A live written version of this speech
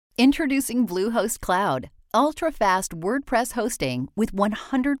Introducing Bluehost Cloud, ultra-fast WordPress hosting with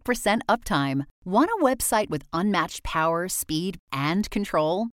 100% uptime. Want a website with unmatched power, speed, and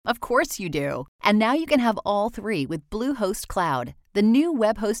control? Of course you do. And now you can have all three with Bluehost Cloud, the new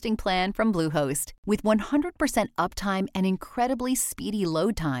web hosting plan from Bluehost. With 100% uptime and incredibly speedy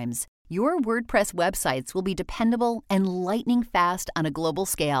load times, your WordPress websites will be dependable and lightning fast on a global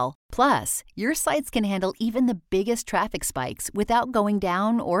scale. Plus, your sites can handle even the biggest traffic spikes without going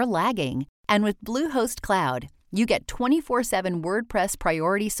down or lagging. And with Bluehost Cloud, you get 24/7 WordPress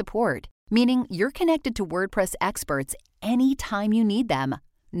priority support, meaning you're connected to WordPress experts anytime you need them.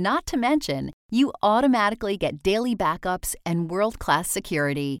 Not to mention, you automatically get daily backups and world-class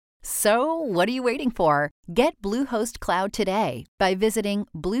security. So, what are you waiting for? Get Bluehost Cloud today by visiting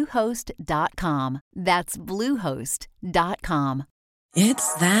Bluehost.com. That's Bluehost.com.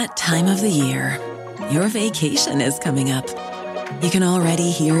 It's that time of the year. Your vacation is coming up. You can already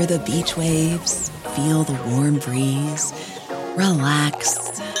hear the beach waves, feel the warm breeze,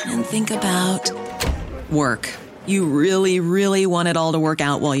 relax, and think about work. You really, really want it all to work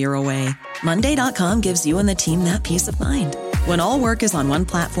out while you're away. Monday.com gives you and the team that peace of mind. When all work is on one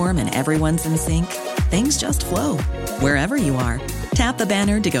platform and everyone's in sync, things just flow. Wherever you are, tap the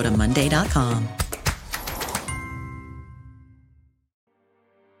banner to go to Monday.com.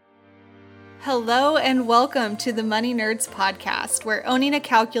 Hello and welcome to the Money Nerds podcast, where owning a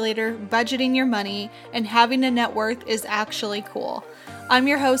calculator, budgeting your money, and having a net worth is actually cool. I'm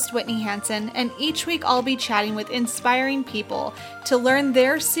your host, Whitney Hansen, and each week I'll be chatting with inspiring people to learn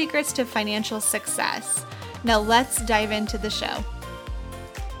their secrets to financial success. Now let's dive into the show.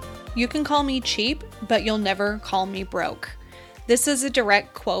 You can call me cheap, but you'll never call me broke. This is a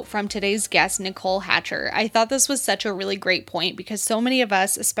direct quote from today's guest, Nicole Hatcher. I thought this was such a really great point because so many of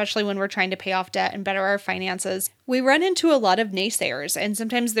us, especially when we're trying to pay off debt and better our finances, we run into a lot of naysayers, and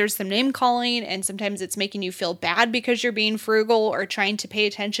sometimes there's some name calling, and sometimes it's making you feel bad because you're being frugal or trying to pay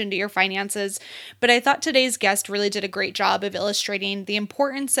attention to your finances. But I thought today's guest really did a great job of illustrating the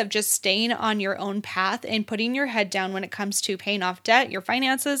importance of just staying on your own path and putting your head down when it comes to paying off debt, your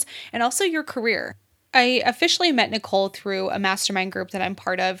finances, and also your career. I officially met Nicole through a mastermind group that I'm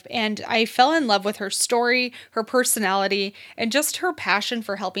part of, and I fell in love with her story, her personality, and just her passion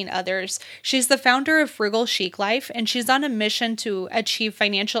for helping others. She's the founder of Frugal Chic Life, and she's on a mission to achieve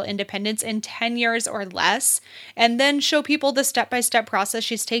financial independence in 10 years or less, and then show people the step-by-step process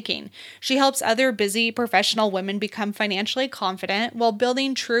she's taking. She helps other busy professional women become financially confident while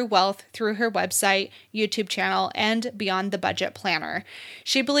building true wealth through her website, YouTube channel, and Beyond the Budget Planner.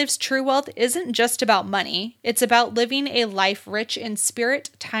 She believes true wealth isn't just about money. It's about living a life rich in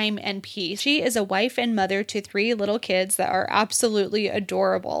spirit, time, and peace. She is a wife and mother to 3 little kids that are absolutely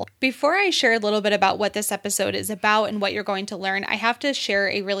adorable. Before I share a little bit about what this episode is about and what you're going to learn, I have to share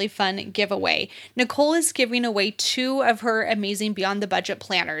a really fun giveaway. Nicole is giving away 2 of her amazing Beyond the Budget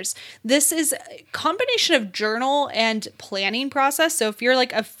planners. This is a combination of journal and planning process. So if you're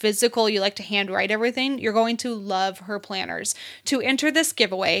like a physical, you like to handwrite everything, you're going to love her planners. To enter this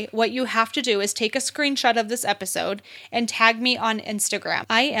giveaway, what you have to do is take a screenshot of this episode and tag me on Instagram.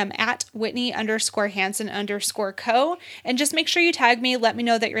 I am at Whitney_Hansen_co, and just make sure you tag me, let me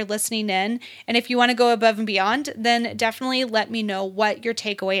know that you're listening in. And if you want to go above and beyond, then definitely let me know what your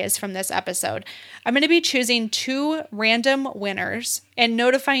takeaway is from this episode. I'm going to be choosing 2 random winners and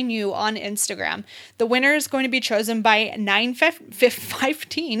notifying you on Instagram. The winner is going to be chosen by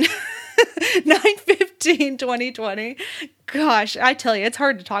 9/15. 9/15/2020. Gosh, I tell you, it's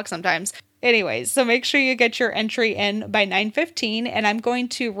hard to talk sometimes. Anyways, so make sure you get your entry in by 9:15, and I'm going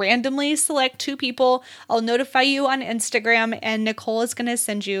to randomly select 2 people. I'll notify you on Instagram, and Nicole is going to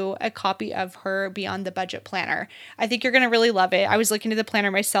send you a copy of her Beyond the Budget planner. I think you're going to really love it. I was looking at the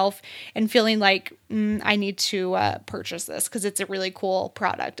planner myself and feeling like I need to purchase this because it's a really cool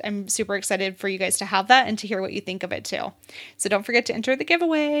product. I'm super excited for you guys to have that and to hear what you think of it too. So don't forget to enter the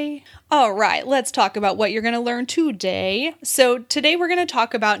giveaway. All right, let's talk about what you're going to learn today. So today we're going to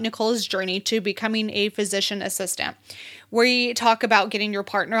talk about Nicole's journey to becoming a physician assistant. We talk about getting your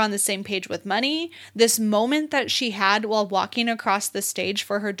partner on the same page with money, this moment that she had while walking across the stage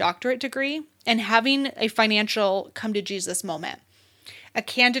for her doctorate degree, and having a financial come to Jesus moment. A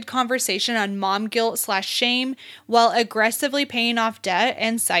candid conversation on mom guilt/shame while aggressively paying off debt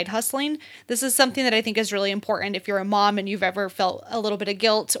and side hustling. This is something that I think is really important if you're a mom and you've ever felt a little bit of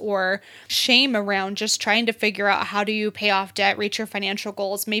guilt or shame around just trying to figure out how do you pay off debt, reach your financial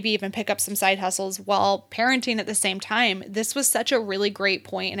goals, maybe even pick up some side hustles while parenting at the same time. This was such a really great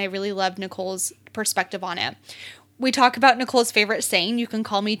point, and I really loved Nicole's perspective on it. We talk about Nicole's favorite saying, "You can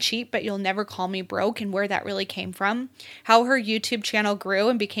call me cheap, but you'll never call me broke," and where that really came from, how her YouTube channel grew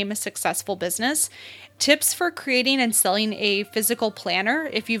and became a successful business, tips for creating and selling a physical planner.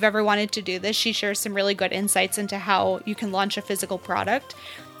 If you've ever wanted to do this, she shares some really good insights into how you can launch a physical product,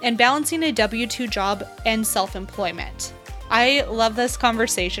 and balancing a W-2 job and self-employment. I love this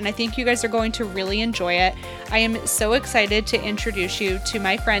conversation. I think you guys are going to really enjoy it. I am so excited to introduce you to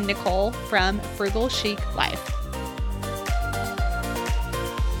my friend Nicole from Frugal Chic Life.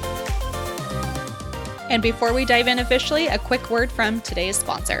 And before we dive in officially, a quick word from today's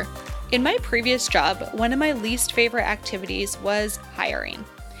sponsor. In my previous job, one of my least favorite activities was hiring.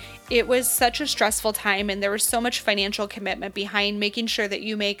 It was such a stressful time, and there was so much financial commitment behind making sure that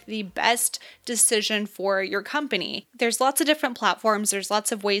you make the best decision for your company. There's lots of different platforms. There's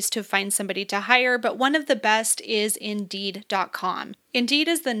lots of ways to find somebody to hire, but one of the best is Indeed.com. Indeed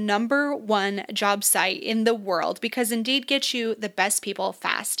is the #1 job site in the world because Indeed gets you the best people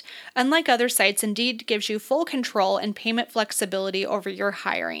fast. Unlike other sites, Indeed gives you full control and payment flexibility over your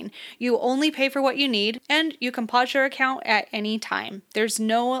hiring. You only pay for what you need, and you can pause your account at any time. There's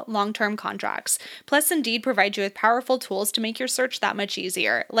no long-term contracts. Plus, Indeed provides you with powerful tools to make your search that much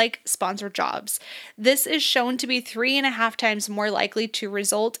easier, like sponsored jobs. This is shown to be 3.5 times more likely to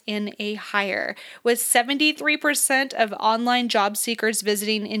result in a hire. With 73% of online job seekers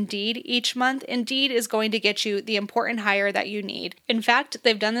visiting Indeed each month, Indeed is going to get you the important hire that you need. In fact,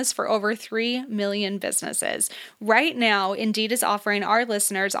 they've done this for over 3 million businesses. Right now, Indeed is offering our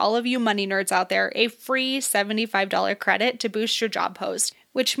listeners, all of you money nerds out there, a free $75 credit to boost your job post,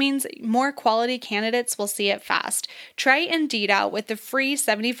 which means more quality candidates will see it fast. Try Indeed out with the free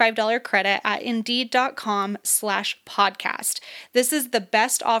 $75 credit at Indeed.com/podcast. This is the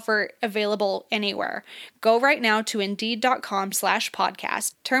best offer available anywhere. Go right now to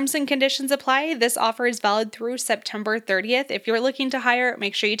Indeed.com/podcast. Terms and conditions apply. This offer is valid through September 30th. If you're looking to hire,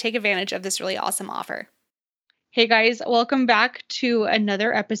 make sure you take advantage of this really awesome offer. Hey guys, welcome back to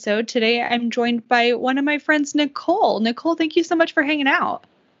another episode. Today I'm joined by one of my friends, Nicole. Nicole, thank you so much for hanging out.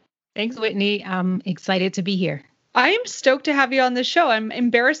 Thanks, Whitney. I'm excited to be here. I'm stoked to have you on the show. I'm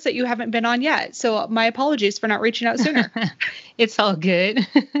embarrassed that you haven't been on yet, so my apologies for not reaching out sooner. It's all good.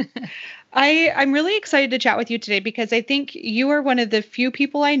 I'm really excited to chat with you today because I think you are one of the few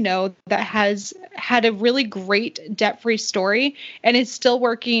people I know that has had a really great debt-free story and is still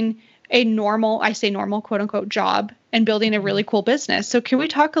working a normal, I say normal, quote unquote, job and building a really cool business. So can we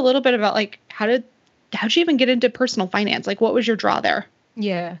talk a little bit about like, how'd you even get into personal finance? Like, what was your draw there?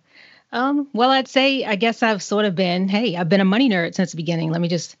 Yeah. Well, I guess I've sort of I've been a money nerd since the beginning. Let me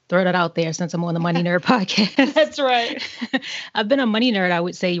just throw that out there since I'm on the Money Nerd podcast. That's right. I've been a money nerd, I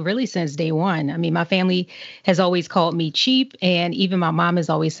would say, really since day one. I mean, my family has always called me cheap. And even my mom has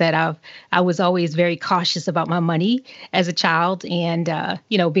always said I was always very cautious about my money as a child and,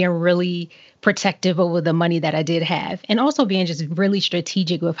 being really protective over the money that I did have, and also being just really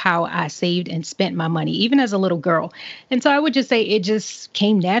strategic with how I saved and spent my money, even as a little girl. And so I would just say it just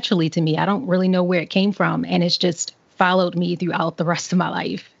came naturally to me. I don't really know where it came from, and it's just followed me throughout the rest of my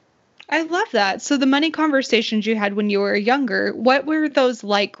life. I love that. So the money conversations you had when you were younger, what were those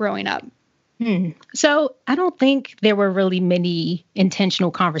like growing up? So I don't think there were really many intentional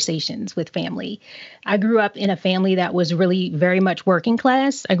conversations with family. I grew up in a family that was really very much working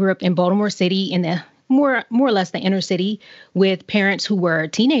class. I grew up in Baltimore City in the more or less the inner city with parents who were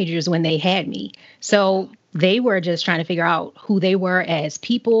teenagers when they had me. So they were just trying to figure out who they were as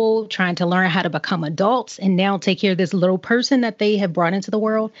people, trying to learn how to become adults and now take care of this little person that they have brought into the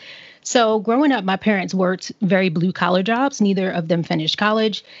world. So growing up, my parents worked very blue collar jobs. Neither of them finished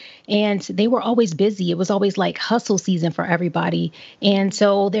college, and they were always busy. It was always like hustle season for everybody. And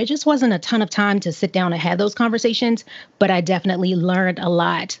so there just wasn't a ton of time to sit down and have those conversations. But I definitely learned a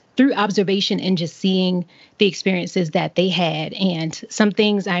lot through observation and just seeing the experiences that they had. And some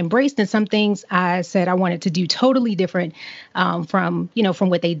things I embraced and some things I said I wanted to do totally different from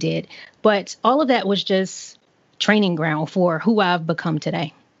what they did. But all of that was just training ground for who I've become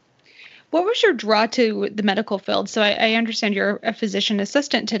today. What was your draw to the medical field? So I understand you're a physician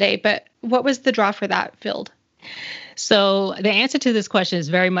assistant today, but what was the draw for that field? So the answer to this question is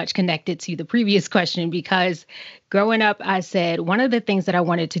very much connected to the previous question, because growing up, I said one of the things that I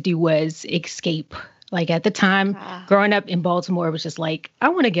wanted to do was escape. Like at the time, growing up in Baltimore, it was just like, I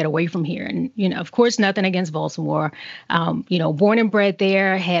want to get away from here. And, of course, nothing against Baltimore. Born and bred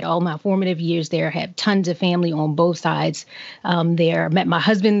there, had all my formative years there, had tons of family on both sides there, met my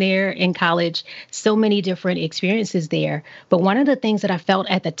husband there in college, so many different experiences there. But one of the things that I felt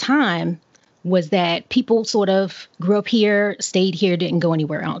at the time was that people sort of grew up here, stayed here, didn't go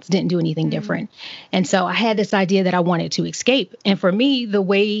anywhere else, didn't do anything different. And so I had this idea that I wanted to escape. And for me, the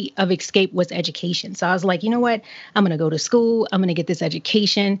way of escape was education. So I was like, you know what? I'm going to go to school. I'm going to get this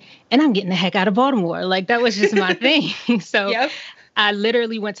education and I'm getting the heck out of Baltimore. Like that was just my thing. So I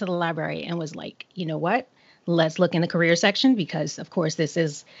literally went to the library and was like, you know what? Let's look in the career section because, of course, this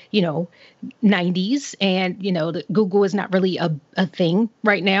is, 90s and, Google is not really a thing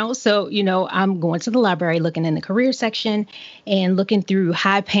right now. So, I'm going to the library, looking in the career section and looking through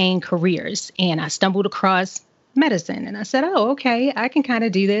high paying careers. And I stumbled across medicine. And I said, oh, okay, I can kind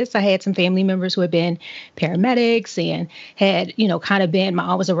of do this. I had some family members who had been paramedics and had, kind of been, my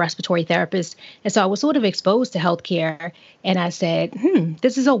aunt was a respiratory therapist. And so I was sort of exposed to healthcare. And I said,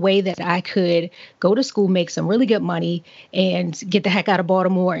 this is a way that I could go to school, make some really good money and get the heck out of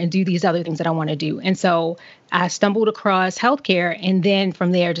Baltimore and do these other things that I want to do. And so I stumbled across healthcare and then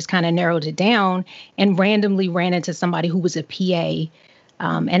from there just kind of narrowed it down and randomly ran into somebody who was a PA.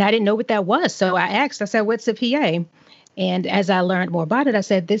 And I didn't know what that was. So I said, what's a PA? And as I learned more about it, I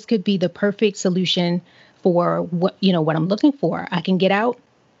said, this could be the perfect solution for what I'm looking for. I can get out,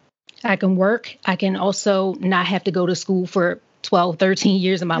 I can work. I can also not have to go to school for 12, 13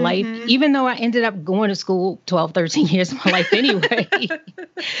 years of my life, even though I ended up going to school 12, 13 years of my life anyway.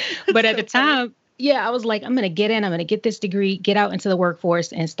 But at the time, I was like, I'm going to get in, I'm going to get this degree, get out into the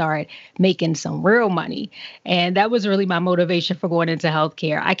workforce and start making some real money. And that was really my motivation for going into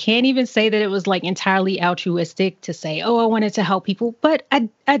healthcare. I can't even say that it was like entirely altruistic to say, oh, I wanted to help people, but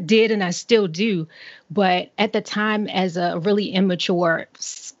I did and I still do. But at the time, as a really immature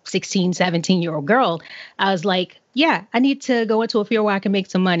 16, 17-year-old girl, I was like, I need to go into a field where I can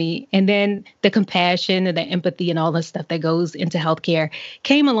make some money. And then the compassion and the empathy and all the stuff that goes into healthcare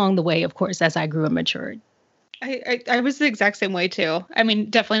came along the way, of course, as I grew and matured. I was the exact same way too. I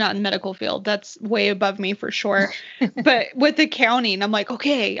mean, definitely not in the medical field. That's way above me for sure. But with accounting, I'm like,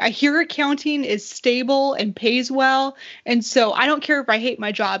 okay, I hear accounting is stable and pays well. And so I don't care if I hate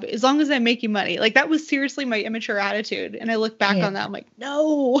my job as long as I'm making money. Like that was seriously my immature attitude. And I look back on that, I'm like,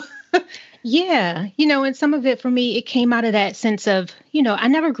 no. And some of it for me, it came out of that sense of, I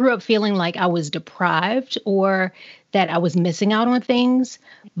never grew up feeling like I was deprived or that I was missing out on things.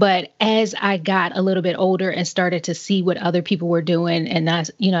 But as I got a little bit older and started to see what other people were doing, and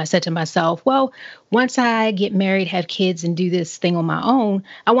I said to myself, well, once I get married, have kids and do this thing on my own,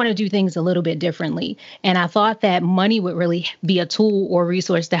 I want to do things a little bit differently. And I thought that money would really be a tool or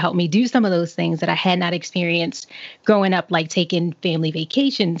resource to help me do some of those things that I had not experienced growing up, like taking family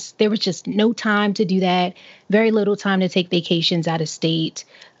vacations. There was just no time to do that. Very little time to take vacations out of state,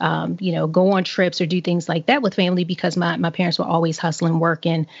 go on trips or do things like that with family because my parents were always hustling,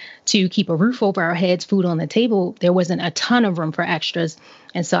 working to keep a roof over our heads, food on the table. There wasn't a ton of room for extras.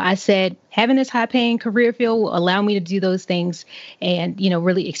 And so I said, having this high paying career field will allow me to do those things and,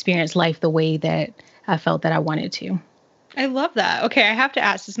 really experience life the way that I felt that I wanted to. I love that. Okay, I have to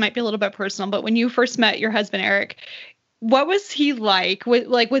ask, this might be a little bit personal, but when you first met your husband, Eric, what was he like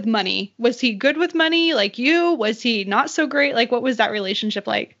with money? Was he good with money like you? Was he not so great? Like, what was that relationship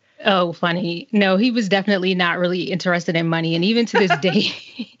like? Oh, funny. No, he was definitely not really interested in money. And even to this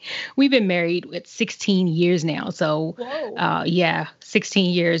day, we've been married with 16 years now. So,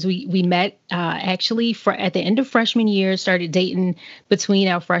 16 years. We met actually at the end of freshman year, started dating between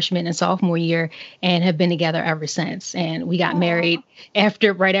our freshman and sophomore year, and have been together ever since. And we got married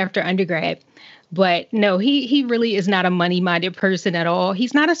right after undergrad. But no, he really is not a money-minded person at all.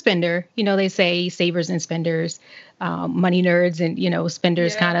 He's not a spender. They say savers and spenders, money nerds and,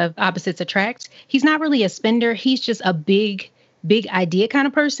 spenders kind of opposites attract. He's not really a spender. He's just a big idea kind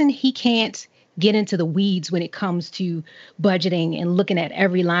of person. He can't get into the weeds when it comes to budgeting and looking at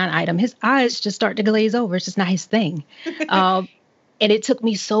every line item. His eyes just start to glaze over. It's just not his thing. And it took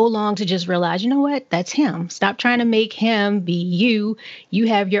me so long to just realize, you know what? That's him. Stop trying to make him be you. You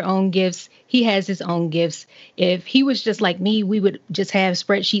have your own gifts. He has his own gifts. If he was just like me, we would just have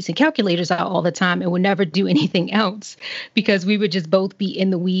spreadsheets and calculators out all the time and would never do anything else because we would just both be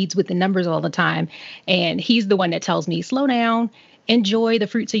in the weeds with the numbers all the time. And he's the one that tells me, slow down, enjoy the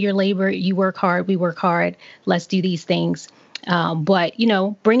fruits of your labor. You work hard. We work hard. Let's do these things. But,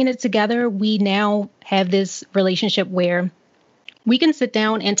 bringing it together, we now have this relationship where we can sit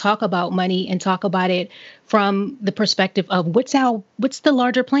down and talk about money and talk about it from the perspective of what's the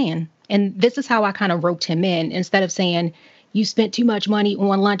larger plan. And this is how I kind of roped him in. Instead of saying, you spent too much money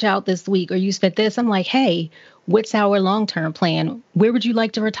on lunch out this week, or you spent this, I'm like, hey, what's our long-term plan? Where would you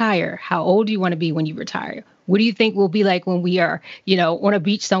like to retire? How old do you want to be when you retire? What do you think we'll be like when we are, on a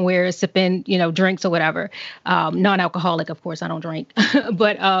beach somewhere sipping, drinks or whatever? Non-alcoholic, of course, I don't drink.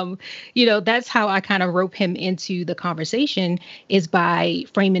 But, that's how I kind of rope him into the conversation, is by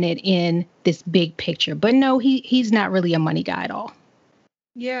framing it in this big picture. But no, he's not really a money guy at all.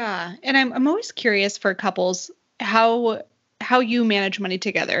 Yeah. And I'm always curious for couples how you manage money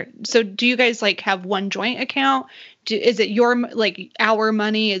together. So do you guys like have one joint account? Is it our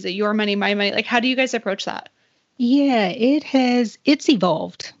money? Is it your money, my money? Like, how do you guys approach that? Yeah, it's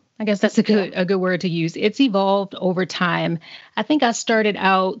evolved. I guess that's a good word to use. It's evolved over time. I think I started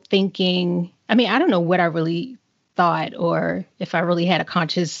out thinking, I don't know what I really thought, or if I really had a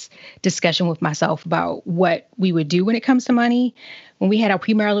conscious discussion with myself about what we would do when it comes to money. When we had our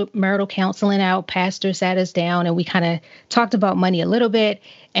premarital counseling out, pastor sat us down and we kind of talked about money a little bit.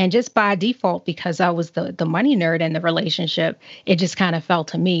 And just by default, because I was the money nerd in the relationship, it just kind of fell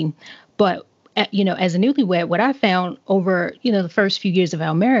to me. But as a newlywed, what I found over, the first few years of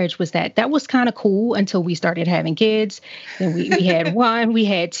our marriage was that was kind of cool until we started having kids. And we had one, we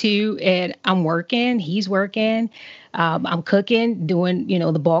had two, and I'm working, he's working. I'm cooking, doing,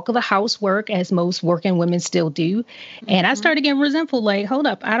 the bulk of the housework, as most working women still do. And I started getting resentful, like, hold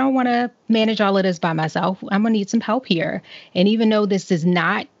up, I don't want to manage all of this by myself. I'm going to need some help here. And even though this is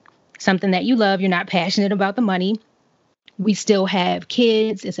not something that you love, you're not passionate about the money, we still have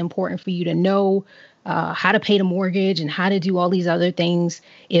kids. It's important for you to know how to pay the mortgage and how to do all these other things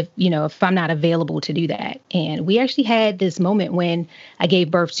if I'm not available to do that. And we actually had this moment when I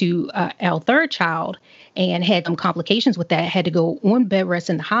gave birth to our third child and had some complications with that. Had to go on bed rest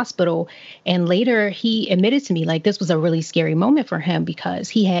in the hospital. And later he admitted to me, like, this was a really scary moment for him because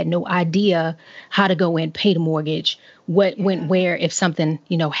he had no idea how to go and pay the mortgage, what went where if something,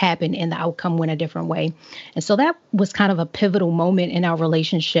 happened and the outcome went a different way. And so that was kind of a pivotal moment in our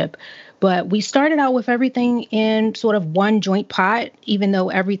relationship. But we started out with everything in sort of one joint pot, even though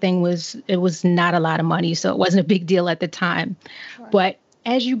it was not a lot of money. So it wasn't a big deal at the time. Sure. But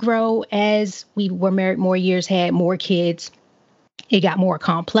as you grow, as we were married more years, had more kids, it got more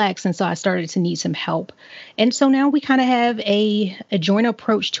complex. And so I started to need some help. And so now we kind of have a joint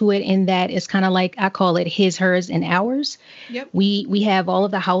approach to it, in that it's kind of like, I call it his, hers, and ours. Yep. We have all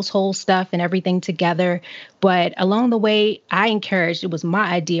of the household stuff and everything together. But along the way, I encouraged, it was my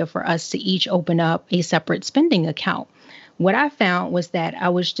idea for us to each open up a separate spending account. What I found was that I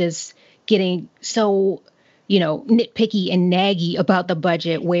was just getting so nitpicky and naggy about the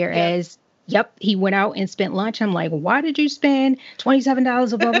budget, whereas, yep, he went out and spent lunch. I'm like, why did you spend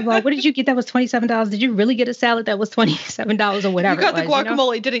 $27 or blah, blah, blah? What did you get that was $27? Did you really get a salad that was $27 or whatever? You got the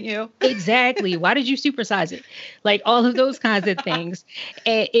guacamole, didn't you? Exactly. Why did you supersize it? Like, all of those kinds of things.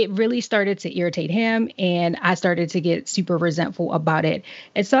 And it really started to irritate him, and I started to get super resentful about it.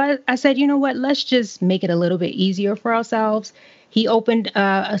 And so I said, you know what, let's just make it a little bit easier for ourselves. He opened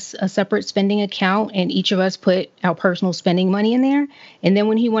a separate spending account, and each of us put our personal spending money in there. And then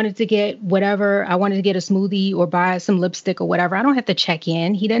when he wanted to get whatever, I wanted to get a smoothie or buy some lipstick or whatever, I don't have to check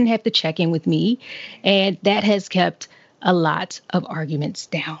in. He doesn't have to check in with me. And that has kept a lot of arguments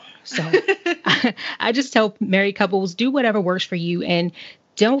down. So I just tell married couples, do whatever works for you, and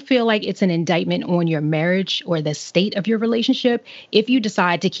don't feel like it's an indictment on your marriage or the state of your relationship if you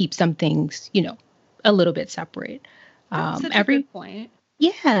decide to keep some things, a little bit separate. That's such a good point.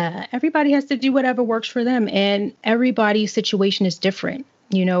 Yeah, everybody has to do whatever works for them, and everybody's situation is different.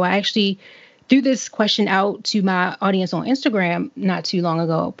 I actually threw this question out to my audience on Instagram not too long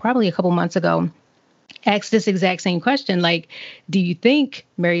ago, probably a couple months ago. Asked this exact same question, like, do you think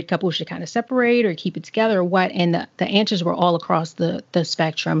married couples should kind of separate or keep it together or what? And the answers were all across the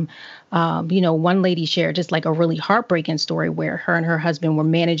spectrum. One lady shared just like a really heartbreaking story where her and her husband were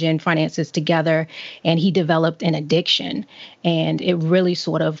managing finances together, and he developed an addiction, and it really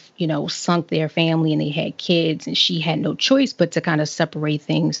sort of, sunk their family, and they had kids, and she had no choice but to kind of separate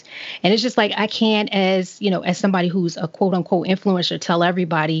things. And it's just like, I can't, as somebody who's a quote unquote influencer, tell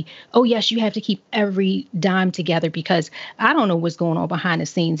everybody, oh yes, you have to keep every dime together, because I don't know what's going on behind the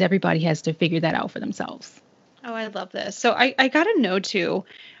scenes. Everybody has to figure that out for themselves. Oh, I love this. So I got to know too,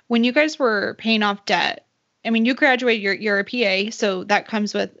 when you guys were paying off debt, you graduated, you're a PA, so that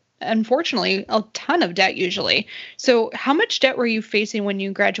comes with, unfortunately, a ton of debt usually. So how much debt were you facing when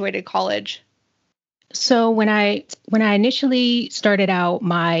you graduated college? So when I initially started out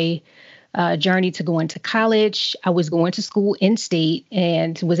my journey to go into college, I was going to school in state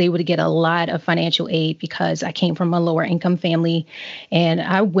and was able to get a lot of financial aid because I came from a lower income family. And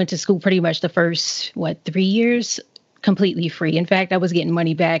I went to school pretty much the first, 3 years completely free. In fact, I was getting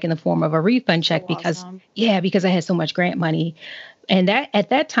money back in the form of a refund check because I had so much grant money. And that at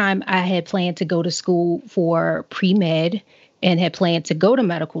that time, I had planned to go to school for pre-med and had planned to go to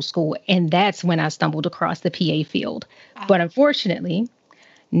medical school. And that's when I stumbled across the PA field. But unfortunately,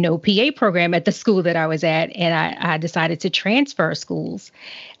 no PA program at the school that I was at. And I decided to transfer schools,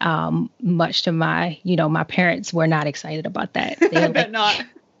 much to my parents were not excited about that. They were like, not.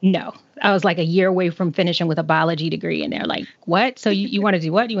 No, I was like a year away from finishing with a biology degree. And they're like, what? So you want to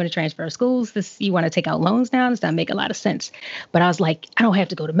do what? You want to transfer schools? You want to take out loans now? This doesn't make a lot of sense. But I was like, I don't have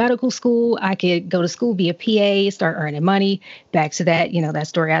to go to medical school. I could go to school, be a PA, start earning money. Back to that, that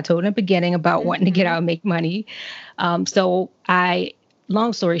story I told in the beginning about wanting to get out and make money. Long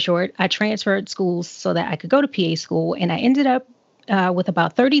story short, I transferred schools so that I could go to PA school. And I ended up with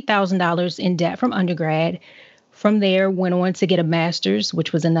about $30,000 in debt from undergrad. From there, went on to get a master's,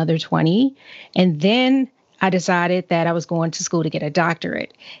 which was another 20. And then I decided that I was going to school to get a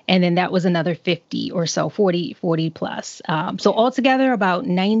doctorate. And then that was another 50 or so, 40 plus. So altogether about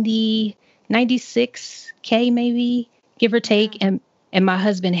 96K maybe, give or take. And my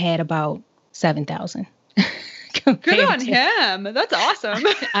husband had about 7,000. Good on him. That's awesome.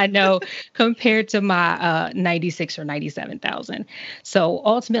 I know, compared to my 96 or 97,000. So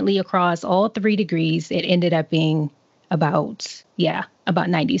ultimately, across all 3 degrees, it ended up being about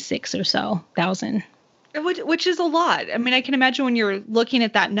 96 or so thousand. Which is a lot. I mean, I can imagine when you're looking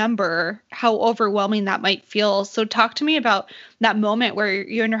at that number, how overwhelming that might feel. So talk to me about that moment where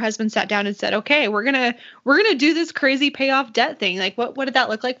you and your husband sat down and said, okay, we're gonna do this crazy payoff debt thing. Like, what did that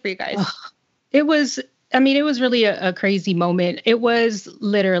look like for you guys? It was really a crazy moment. It was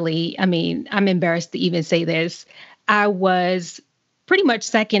literally, I'm embarrassed to even say this. I was pretty much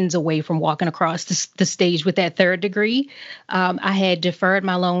seconds away from walking across the stage with that 3rd degree. I had deferred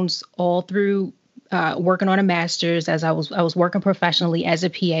my loans all through working on a master's, as I was working professionally as a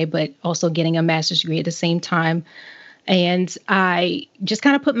PA, but also getting a master's degree at the same time. And I just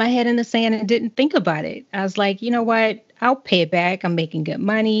kind of put my head in the sand and didn't think about it. I was like, you know what? I'll pay it back. I'm making good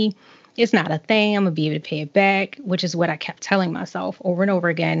money. It's not a thing. I'm going to be able to pay it back, which is what I kept telling myself over and over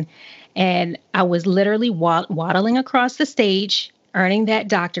again. And I was literally waddling across the stage, earning that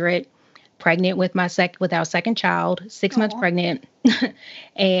doctorate, pregnant with our second child, 6 months pregnant,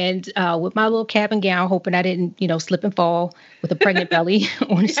 and with my little cap and gown, hoping I didn't, slip and fall with a pregnant belly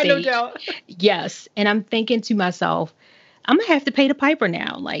on stage. No doubt. Yes. And I'm thinking to myself, I'm going to have to pay the piper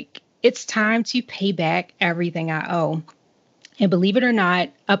now. Like, it's time to pay back everything I owe. And believe it or not,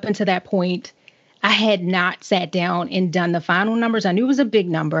 up until that point, I had not sat down and done the final numbers. I knew it was a big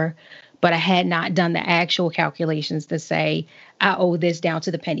number, but I had not done the actual calculations to say I owe this down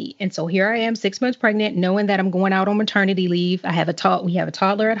to the penny. And so here I am, 6 months pregnant, knowing that I'm going out on maternity leave. We have a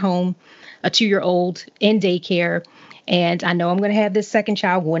toddler at home, a 2-year-old in daycare, and I know I'm going to have this second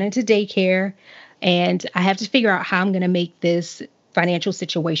child going into daycare, and I have to figure out how I'm going to make this financial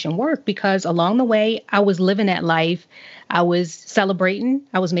situation work, because along the way, I was living that life. I was celebrating.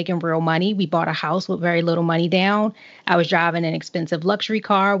 I was making real money. We bought a house with very little money down. I was driving an expensive luxury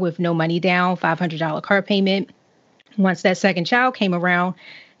car with no money down, $500 car payment. Once that second child came around,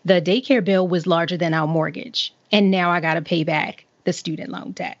 the daycare bill was larger than our mortgage. And now I got to pay back the student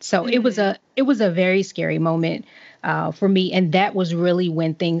loan debt. So it was a very scary moment for me. And that was really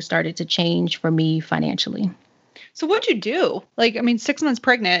when things started to change for me financially. So what'd you do? 6 months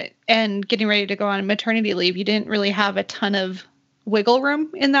pregnant and getting ready to go on maternity leave, you didn't really have a ton of wiggle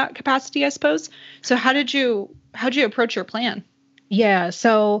room in that capacity, I suppose. So how'd you approach your plan? Yeah.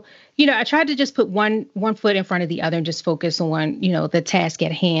 So, I tried to just put one foot in front of the other and just focus on, the task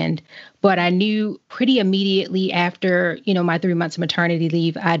at hand. But I knew pretty immediately after, my 3 months of maternity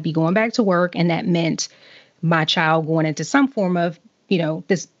leave, I'd be going back to work. And that meant my child going into some form of,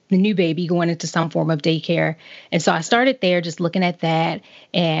 the new baby going into some form of daycare. And so I started there just looking at that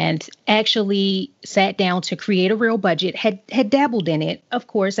and actually sat down to create a real budget, had dabbled in it. Of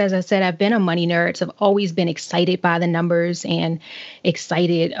course, as I said, I've been a money nerd. So I've always been excited by the numbers and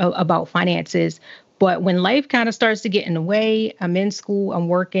excited about finances. But when life kind of starts to get in the way, I'm in school, I'm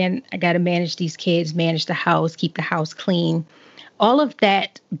working, I got to manage these kids, manage the house, keep the house clean. All of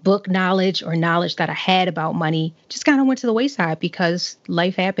that book knowledge or knowledge that I had about money just kind of went to the wayside because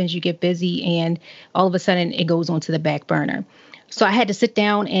life happens, you get busy, and all of a sudden it goes onto the back burner. So I had to sit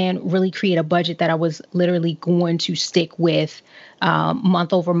down and really create a budget that I was literally going to stick with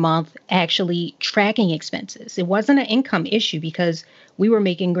month over month, actually tracking expenses. It wasn't an income issue because we were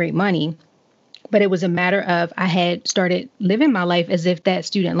making great money, but it was a matter of I had started living my life as if that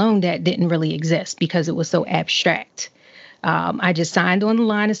student loan debt didn't really exist because it was so abstract. I just signed on the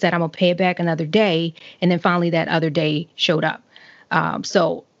line and said, I'm going to pay it back another day. And then finally that other day showed up.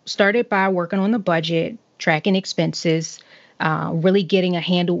 So started by working on the budget, tracking expenses, really getting a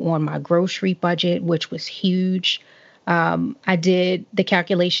handle on my grocery budget, which was huge. I did the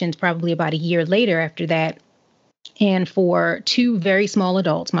calculations probably about a year later after that. And for two very small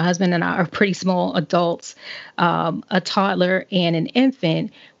adults, my husband and I are pretty small adults, a toddler and an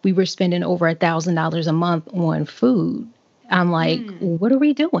infant, we were spending over $1,000 a month on food. I'm like, what are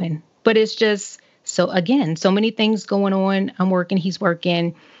we doing? But it's just, so again, so many things going on. I'm working, he's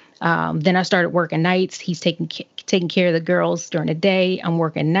working. Then I started working nights. He's taking care of the girls during the day. I'm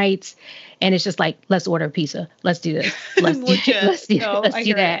working nights. And it's just like, let's order a pizza. Let's do this. Let's do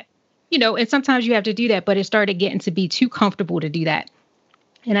that. And sometimes you have to do that, but it started getting to be too comfortable to do that.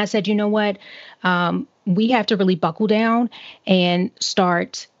 And I said, you know what? We have to really buckle down and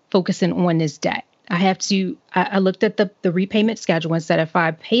start focusing on this debt. I looked at the repayment schedule and said, if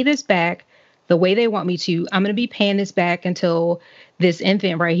I pay this back the way they want me to, I'm going to be paying this back until this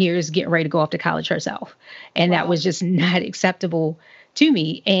infant right here is getting ready to go off to college herself. And that was just not acceptable to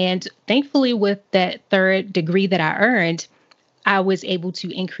me. And thankfully, with that third degree that I earned, I was able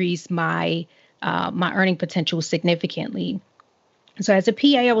to increase my earning potential significantly. So as a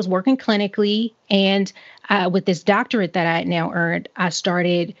PA, I was working clinically, and with this doctorate that I had now earned, I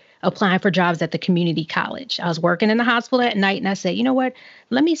started applying for jobs at the community college. I was working in the hospital at night, and I said, you know what?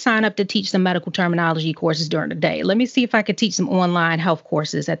 Let me sign up to teach some medical terminology courses during the day. Let me see if I could teach some online health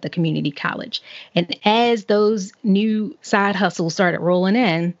courses at the community college. And as those new side hustles started rolling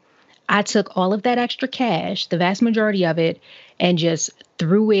in, I took all of that extra cash, the vast majority of it, and just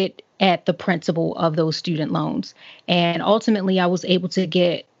threw it at the principal of those student loans. And ultimately, I was able to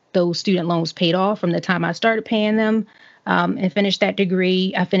get those student loans paid off from the time I started paying them and finished that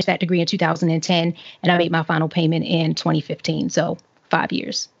degree. I finished that degree in 2010, and I made my final payment in 2015. So 5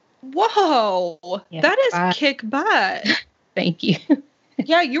 years. Whoa, yeah, that is kick butt. Thank you.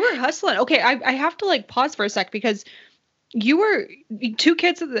 Yeah, you were hustling. Okay, I have to pause for a sec because you were 2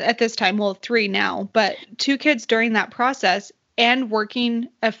 kids at this time, well, 3 now, but 2 kids during that process and working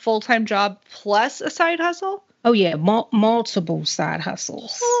a full-time job plus a side hustle? Oh, yeah. Multiple side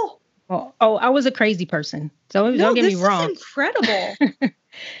hustles. Oh, I was a crazy person. So don't get me wrong. This is incredible.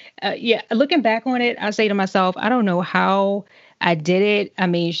 Yeah. Looking back on it, I say to myself, I don't know how I did it. I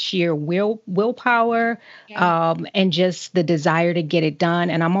mean, sheer willpower, and just the desire to get it done.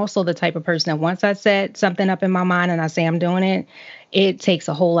 And I'm also the type of person that once I set something up in my mind and I say I'm doing it, it takes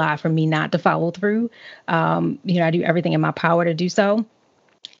a whole lot for me not to follow through. I do everything in my power to do so.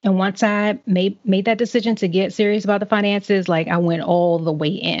 And once I made that decision to get serious about the finances, I went all the way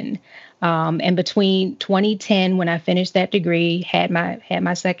in. And between 2010, when I finished that degree, had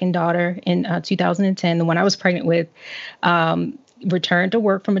my second daughter in 2010, the one I was pregnant with, returned to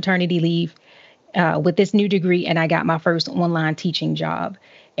work from maternity leave with this new degree, and I got my first online teaching job.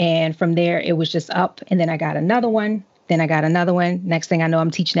 And from there, it was just up. And then I got another one. Then I got another one. Next thing I know,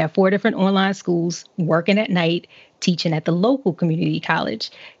 I'm teaching at 4 different online schools, working at night, teaching at the local community college.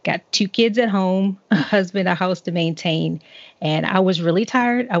 Got 2 kids at home, a husband, a house to maintain. And I was really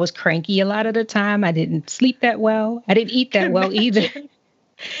tired. I was cranky a lot of the time. I didn't sleep that well. I didn't eat that well either.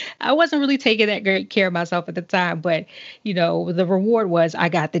 I wasn't really taking that great care of myself at the time. But, the reward was I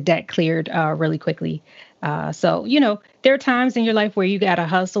got the debt cleared really quickly. So, there are times in your life where you got to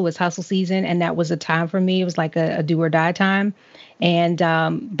hustle. It's hustle season. And that was a time for me. It was like a do or die time. And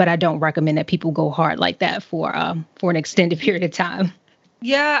but I don't recommend that people go hard like that for an extended period of time.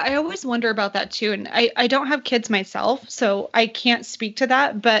 Yeah, I always wonder about that, too. And I don't have kids myself, so I can't speak to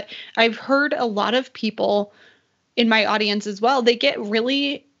that. But I've heard a lot of people in my audience as well. They get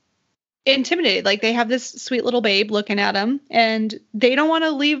really intimidated. They have this sweet little babe looking at them and they don't want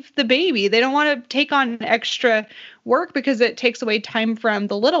to leave the baby. They don't want to take on extra work because it takes away time from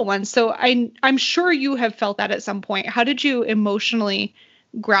the little one. So I'm sure you have felt that at some point. How did you emotionally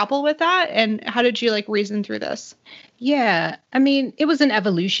grapple with that? And how did you reason through this? Yeah, I mean, it was an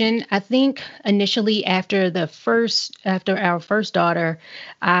evolution. I think initially after our first daughter,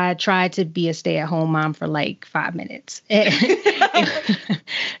 I tried to be a stay-at-home mom for 5 minutes.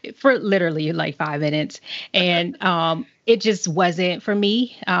 For literally 5 minutes. And it just wasn't for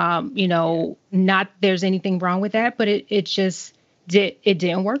me. Not there's anything wrong with that, but it just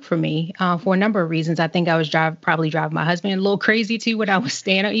didn't work for me for a number of reasons. I think I was probably driving my husband a little crazy too when I was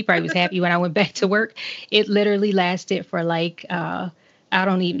staying up. He probably was happy when I went back to work. It literally lasted for less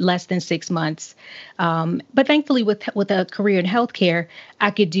than 6 months. But thankfully with a career in healthcare,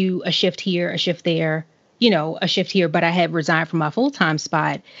 I could do a shift here, a shift there, a shift here, but I had resigned from my full-time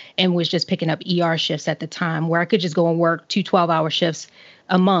spot and was just picking up ER shifts at the time where I could just go and work 2 12-hour shifts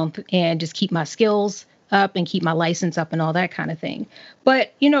a month and just keep my skills up and keep my license up and all that kind of thing.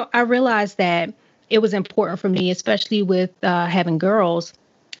 But, I realized that it was important for me, especially with having girls.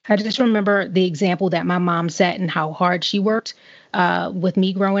 I just remember the example that my mom set and how hard she worked with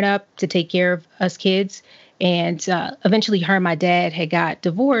me growing up to take care of us kids. And eventually her and my dad had got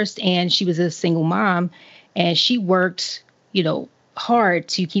divorced, and she was a single mom, and she worked, hard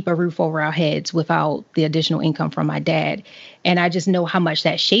to keep a roof over our heads without the additional income from my dad. And I just know how much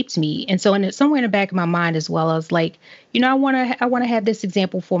that shaped me. And so somewhere in the back of my mind as well, I was like, I want to have this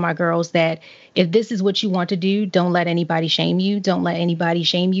example for my girls that if this is what you want to do, don't let anybody shame you. Don't let anybody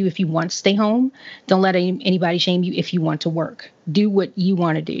shame you if you want to stay home. Don't let anybody shame you if you want to work. Do what you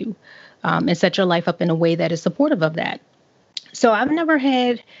want to do, and set your life up in a way that is supportive of that. So I've never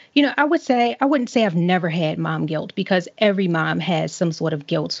had, I wouldn't say I've never had mom guilt, because every mom has some sort of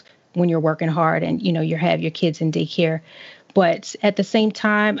guilt when you're working hard and, you have your kids in daycare. But at the same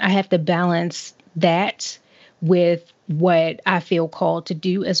time, I have to balance that with what I feel called to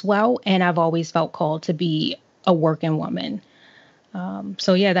do as well. And I've always felt called to be a working woman.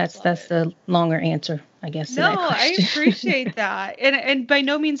 So yeah, that's the longer answer, I guess. To that question. I appreciate that. And by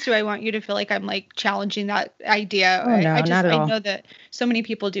no means do I want you to feel like I'm like challenging that idea. Oh, no, not at all. I know that so many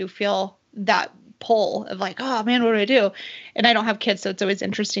people do feel that pull of like, oh man, what do I do? And I don't have kids, so it's always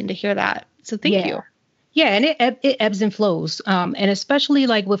interesting to hear that. So thank you. Yeah, and it ebbs and flows. And especially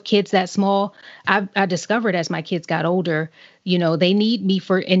like with kids that small, I discovered as my kids got older, they need me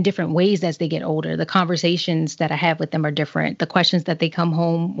in different ways as they get older. The conversations that I have with them are different. The questions that they come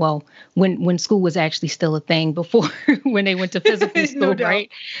home, well, when school was actually still a thing before, when they went to physical school, right?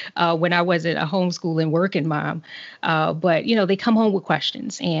 When I wasn't a homeschooling working mom. But, they come home with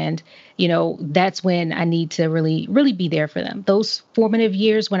questions. And, that's when I need to really, really be there for them. Those formative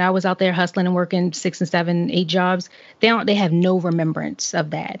years when I was out there hustling and working 6 and 7, 8 jobs, they have no remembrance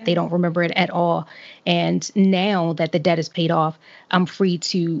of that. They don't remember it at all. And now that the debt is paid off, I'm free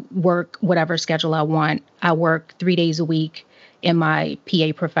to work whatever schedule I want. I work 3 days a week in my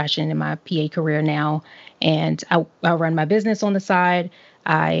PA profession, in my PA career now. And I run my business on the side.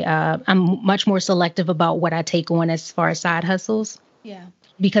 I'm much more selective about what I take on as far as side hustles. Yeah.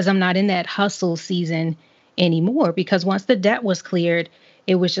 Because I'm not in that hustle season anymore. Because once the debt was cleared,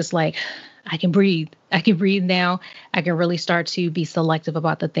 it was just like, I can breathe. I can breathe now. I can really start to be selective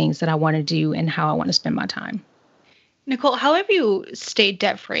about the things that I want to do and how I want to spend my time. Nicole, how have you stayed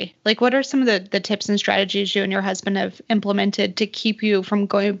debt-free? Like, what are some of the tips and strategies you and your husband have implemented to keep you from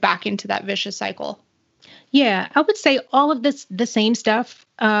going back into that vicious cycle? Yeah, I would say all of the same stuff.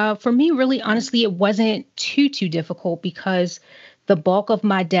 For me, really, honestly, it wasn't too difficult because the bulk of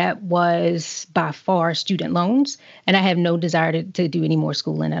my debt was by far student loans, and I have no desire to do any more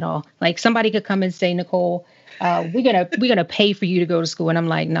schooling at all. Like somebody could come and say, Nicole, we're gonna pay for you to go to school, and I'm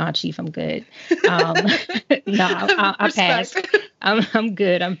like, nah, Chief, I'm good. I passed. I'm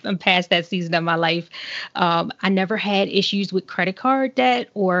good. I'm past that season of my life. I never had issues with credit card debt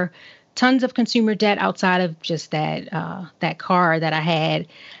or tons of consumer debt outside of just that car that I had.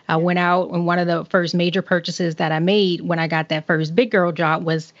 I went out, and one of the first major purchases that I made when I got that first big girl job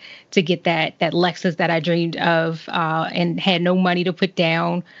was to get that Lexus that I dreamed of, and had no money to put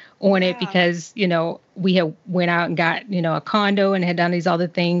down on it because, we had went out and got, a condo and had done these other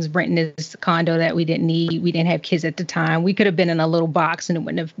things, renting this condo that we didn't need. We didn't have kids at the time. We could have been in a little box and it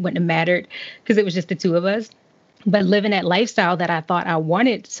wouldn't have mattered because it was just the two of us. But living that lifestyle that I thought I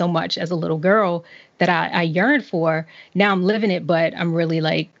wanted so much as a little girl that I yearned for, now I'm living it, but I'm really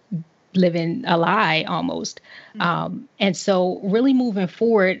like living a lie almost. Mm-hmm. And so really moving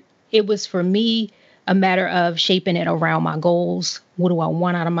forward, it was for me a matter of shaping it around my goals. What do I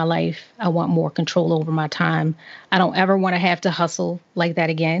want out of my life? I want more control over my time. I don't ever want to have to hustle like that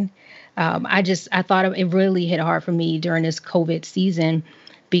again. I thought it really hit hard for me during this COVID season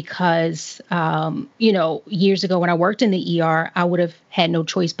because, years ago when I worked in the ER, I would have had no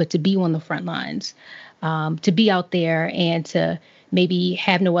choice but to be on the front lines, to be out there and to maybe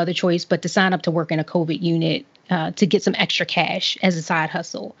have no other choice but to sign up to work in a COVID unit to get some extra cash as a side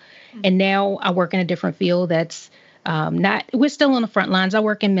hustle. Mm-hmm. And now I work in a different field that's we're still on the front lines. I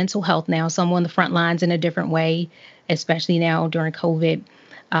work in mental health now, so I'm on the front lines in a different way, especially now during COVID.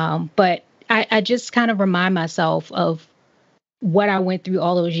 But I just kind of remind myself of what I went through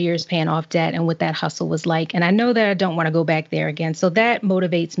all those years paying off debt and what that hustle was like. And I know that I don't want to go back there again. So that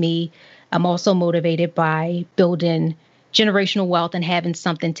motivates me. I'm also motivated by building generational wealth and having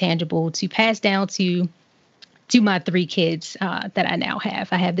something tangible to pass down to my 3 kids that I now have.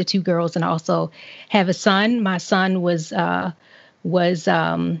 I have the 2 girls and I also have a son. My son was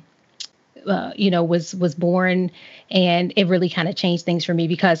born, and it really kind of changed things for me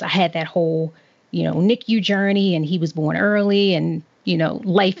because I had that whole NICU journey, and he was born early, and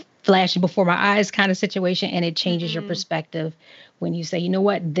life flashing before my eyes kind of situation. And it changes your perspective when you say, you know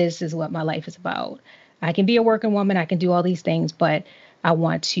what, this is what my life is about. I can be a working woman. I can do all these things, but I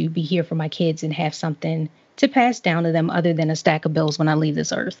want to be here for my kids and have something to pass down to them other than a stack of bills when I leave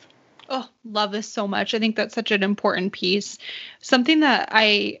this earth. Oh, love this so much. I think that's such an important piece. Something that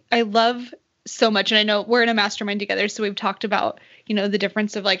I love so much. And I know we're in a mastermind together, so we've talked about, the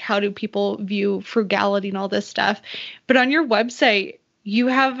difference of like, how do people view frugality and all this stuff. But on your website, you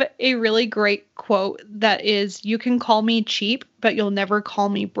have a really great quote that is, "You can call me cheap, but you'll never call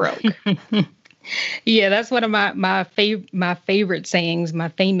me broke." Yeah, that's one of my favorite sayings, my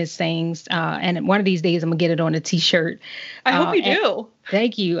famous sayings. And one of these days I'm gonna get it on a t-shirt. I hope you do.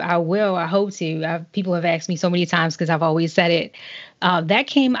 Thank you. I will. I hope to. People have asked me so many times because I've always said it. That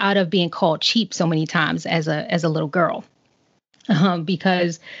came out of being called cheap so many times as a little girl,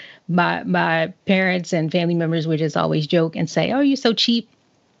 because my parents and family members would just always joke and say, "Oh, you're so cheap,"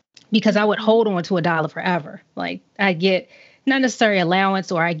 because I would hold on to $1 forever. Like I get not necessarily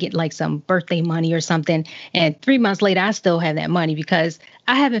allowance, or I get like some birthday money or something. And 3 months later, I still have that money because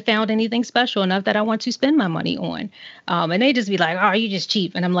I haven't found anything special enough that I want to spend my money on. And they just be like, "Oh, you just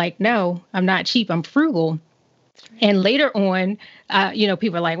cheap." And I'm like, "No, I'm not cheap. I'm frugal." And later on,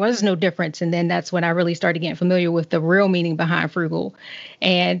 people are like, "Well, there's no difference." And then that's when I really started getting familiar with the real meaning behind frugal.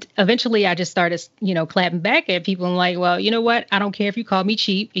 And eventually I just started, clapping back at people and like, "Well, you know what? I don't care if you call me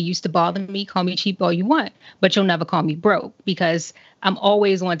cheap. It used to bother me. Call me cheap all you want, but you'll never call me broke because I'm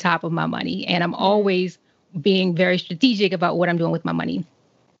always on top of my money and I'm always being very strategic about what I'm doing with my money."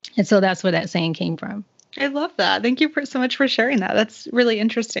 And so that's where that saying came from. I love that. Thank you so much for sharing that. That's really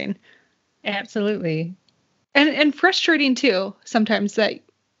interesting. Absolutely. And frustrating too, sometimes, that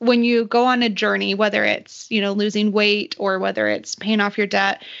when you go on a journey, whether it's, losing weight or whether it's paying off your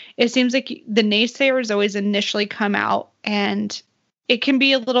debt, it seems like the naysayers always initially come out and it can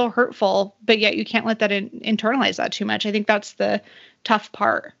be a little hurtful, but yet you can't let that internalize that too much. I think that's the tough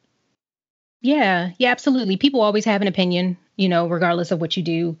part. Yeah, absolutely. People always have an opinion, regardless of what you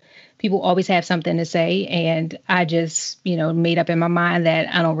do. People always have something to say. And I just, made up in my mind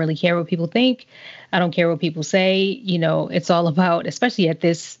that I don't really care what people think. I don't care what people say. It's all about, especially at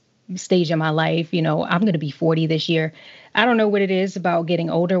this stage of my life, I'm going to be 40 this year. I don't know what it is about getting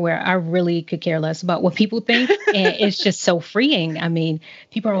older where I really could care less about what people think. And it's just so freeing. I mean,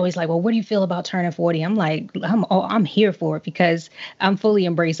 people are always like, "Well, what do you feel about turning 40? I'm like, I'm here for it because I'm fully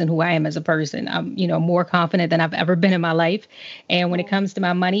embracing who I am as a person. I'm, more confident than I've ever been in my life. And when it comes to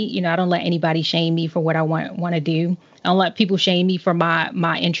my money, I don't let anybody shame me for what I want to do. I don't let people shame me for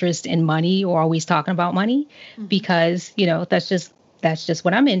my interest in money or always talking about money because, that's just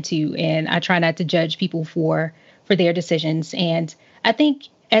what I'm into. And I try not to judge people for their decisions. And I think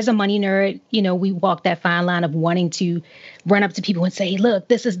as a money nerd, we walk that fine line of wanting to run up to people and say, "Look,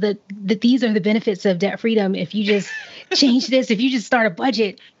 this is these are the benefits of debt freedom. If you just change this, if you just start a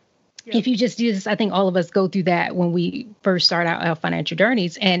budget, if you just do this." I think all of us go through that when we first start out our financial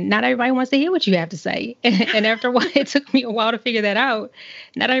journeys, and not everybody wants to hear what you have to say. And after a while, it took me a while to figure that out.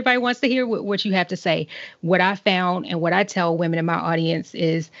 Not everybody wants to hear what you have to say. What I found and what I tell women in my audience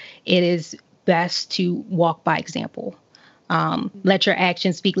is it is best to walk by example. Let your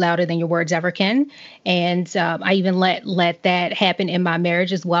actions speak louder than your words ever can. And I even let that happen in my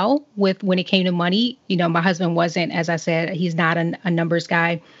marriage as well. When it came to money, my husband wasn't, as I said, he's not a numbers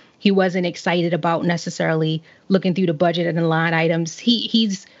guy. He wasn't excited about necessarily looking through the budget and the line items.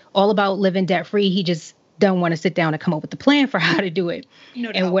 He's all about living debt free. He just don't want to sit down and come up with a plan for how to do it.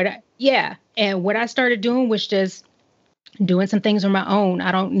 No doubt. And what I started doing was just doing some things on my own.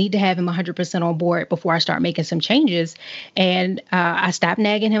 I don't need to have him 100% on board before I start making some changes. And I stopped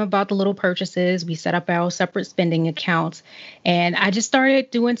nagging him about the little purchases. We set up our separate spending accounts. And I just started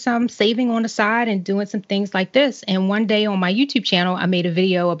doing some saving on the side and doing some things like this. And one day on my YouTube channel, I made a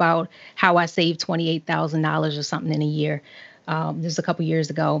video about how I saved $28,000 or something in a year. This was a couple years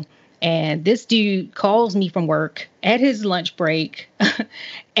ago. And this dude calls me from work at his lunch break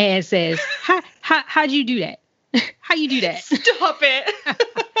and says, how'd you do that? How you do that? Stop it.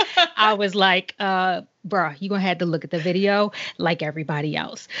 I was like, bruh, you're going to have to look at the video like everybody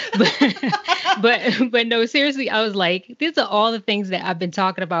else. But no, seriously, I was like, these are all the things that I've been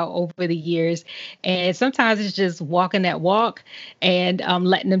talking about over the years. And sometimes it's just walking that walk and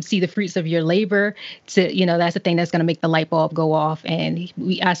letting them see the fruits of your labor. That's the thing that's going to make the light bulb go off. And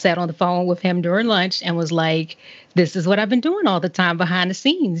I sat on the phone with him during lunch and was like, this is what I've been doing all the time behind the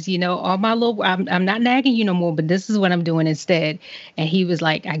scenes, all my little, I'm not nagging you no more, but this is what I'm doing instead. And he was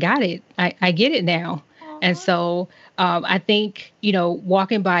like, I got it. I get it now. Aww. And so I think,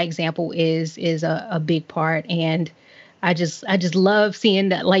 walking by example is a big part. And I just love seeing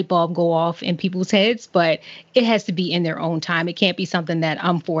that light bulb go off in people's heads, but it has to be in their own time. It can't be something that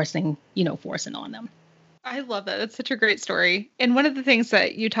I'm forcing on them. I love that. That's such a great story. And one of the things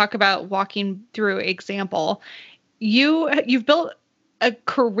that you talk about walking through example, you've built a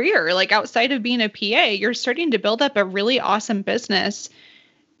career like outside of being a PA. You're starting to build up a really awesome business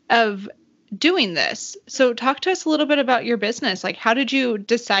of doing this. So talk to us a little bit about your business. Like, how did you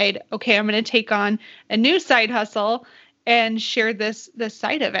decide, okay, I'm going to take on a new side hustle and share this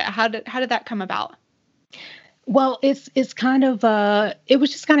side of it? How did that come about? Well, it's kind of it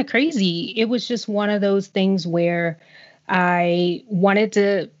was just kind of crazy. It was just one of those things where I wanted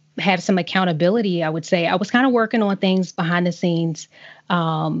to have some accountability, I would say. I was kind of working on things behind the scenes.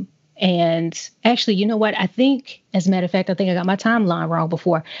 And actually, you know what? I think, as a matter of fact, I think I got my timeline wrong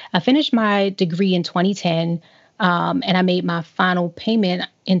before. I finished my degree in 2010, and I made my final payment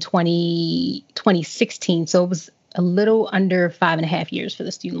in 2016. So it was a little under 5.5 years for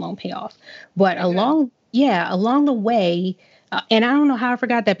the student loan payoff. But along the way, and I don't know how I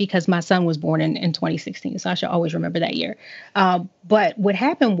forgot that because my son was born in 2016. So I should always remember that year. But what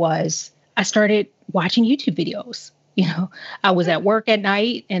happened was I started watching YouTube videos. I was at work at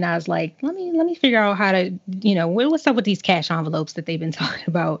night and I was like, let me figure out how to, what's up with these cash envelopes that they've been talking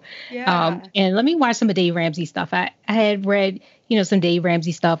about. Yeah. And let me watch some of Dave Ramsey stuff. I had read, some Dave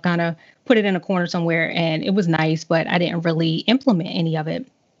Ramsey stuff, kind of put it in a corner somewhere, and it was nice, but I didn't really implement any of it.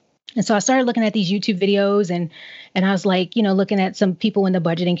 And so I started looking at these YouTube videos and I was like, looking at some people in the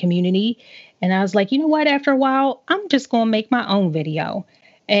budgeting community. And I was like, you know what, after a while, I'm just going to make my own video.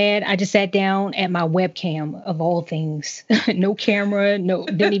 And I just sat down at my webcam of all things. No camera,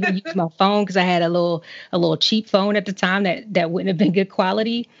 didn't even use my phone because I had a little cheap phone at the time that wouldn't have been good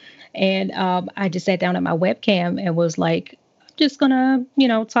quality. And I just sat down at my webcam and was like, I'm just gonna,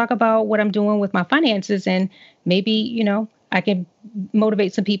 talk about what I'm doing with my finances, and maybe, I can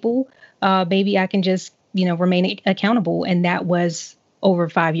motivate some people. Maybe I can just, remain accountable. And that was over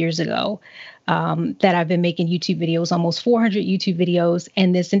 5 years ago. That I've been making YouTube videos, almost 400 YouTube videos.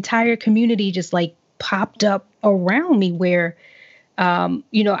 And this entire community just like popped up around me where, I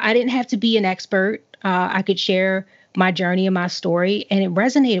didn't have to be an expert. I could share my journey and my story, and it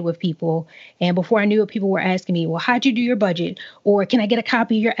resonated with people. And before I knew it, people were asking me, well, how'd you do your budget? Or can I get a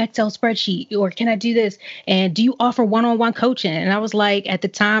copy of your Excel spreadsheet? Or can I do this? And do you offer one-on-one coaching? And I was like, at the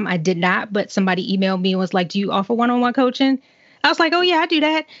time I did not, but somebody emailed me and was like, do you offer one-on-one coaching? I was like, oh, yeah, I do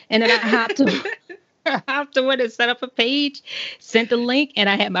that. And then I hopped to went and set up a page, sent the link, and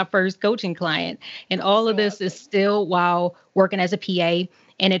I had my first coaching client. And all of this is still while working as a PA,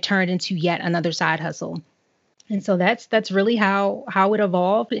 and it turned into yet another side hustle. And so that's really how it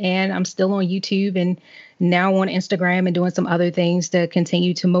evolved. And I'm still on YouTube and now on Instagram and doing some other things to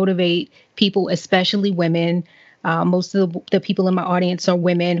continue to motivate people, especially women. Most of the people in my audience are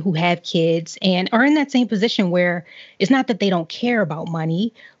women who have kids and are in that same position where it's not that they don't care about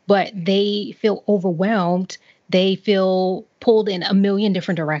money, but they feel overwhelmed. They feel pulled in a million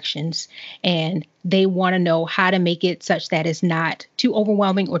different directions, and they want to know how to make it such that it's not too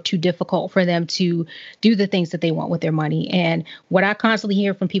overwhelming or too difficult for them to do the things that they want with their money. And what I constantly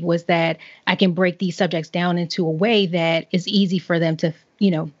hear from people is that I can break these subjects down into a way that is easy for them to,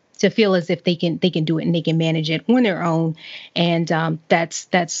 to feel as if they can do it and they can manage it on their own. And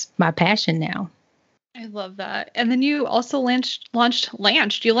that's my passion now. I love that. And then you also launched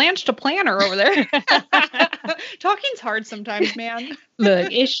a planner over there. Talking's hard sometimes, man.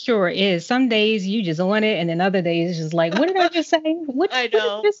 Look, it sure is. Some days you just want it, and then other days it's just like, what did I just say? What did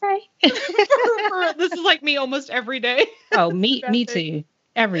I just say? This is like me almost every day. Oh, me too.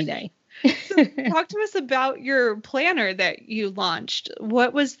 Every day. So talk to us about your planner that you launched.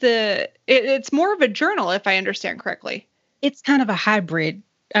 What was it's more of a journal, if I understand correctly. It's kind of a hybrid,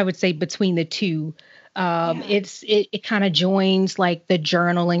 I would say, between the two. It kind of joins like the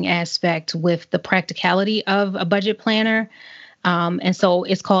journaling aspect with the practicality of a budget planner. And so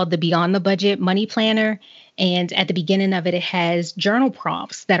it's called the Beyond the Budget Money Planner. And at the beginning of it, it has journal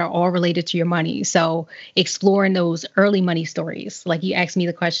prompts that are all related to your money. So exploring those early money stories, like you asked me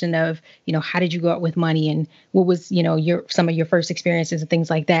the question of, how did you go out with money and what was, some of your first experiences and things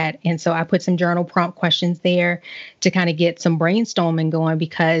like that. And so I put some journal prompt questions there to kind of get some brainstorming going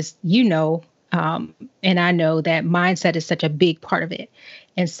because, and I know that mindset is such a big part of it.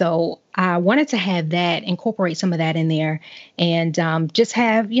 And so I wanted to have that, incorporate some of that in there and just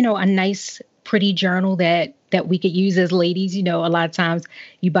have, a nice pretty journal that we could use as ladies. A lot of times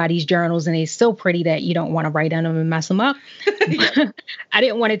you buy these journals and they're so pretty that you don't want to write on them and mess them up. I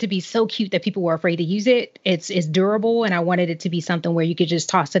didn't want it to be so cute that people were afraid to use it. It's durable, and I wanted it to be something where you could just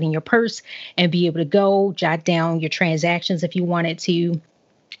toss it in your purse and be able to go jot down your transactions if you wanted to.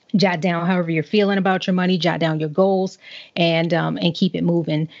 Jot down however you're feeling about your money, jot down your goals, and keep it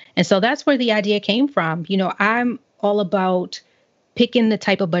moving. And so that's where the idea came from. I'm all about picking the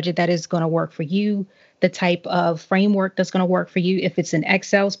type of budget that is going to work for you, the type of framework that's going to work for you. If it's an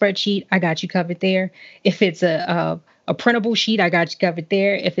Excel spreadsheet, I got you covered there. If it's a printable sheet, I got you covered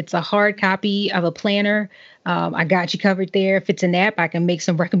there. If it's a hard copy of a planner, I got you covered there. If it's an app, I can make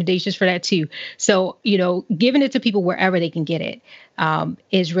some recommendations for that too. So, giving it to people wherever they can get it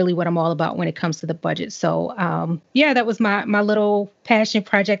is really what I'm all about when it comes to the budget. So, that was my little passion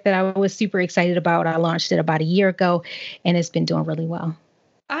project that I was super excited about. I launched it about a year ago, and it's been doing really well.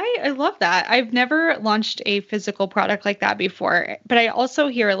 I love that. I've never launched a physical product like that before, but I also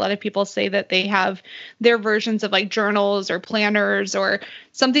hear a lot of people say that they have their versions of like journals or planners or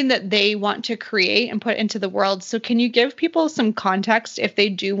something that they want to create and put into the world. So can you give people some context if they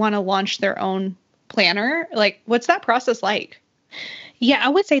do want to launch their own planner? Like, what's that process like? Yeah, I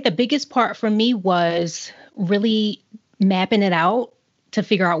would say the biggest part for me was really mapping it out to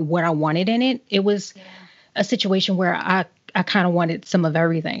figure out what I wanted in it. It was a situation where I kind of wanted some of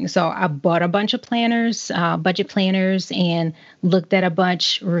everything. So I bought a bunch of planners, budget planners, and looked at a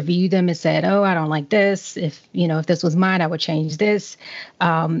bunch, reviewed them and said, oh, I don't like this. If this was mine, I would change this.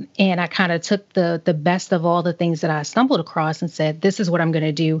 And I kind of took the best of all the things that I stumbled across and said, this is what I'm going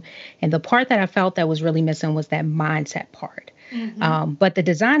to do. And the part that I felt that was really missing was that mindset part. Mm-hmm. But the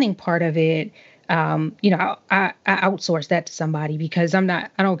designing part of it, I outsourced that to somebody because I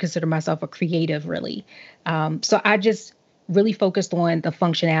don't consider myself a creative really. So I just really focused on the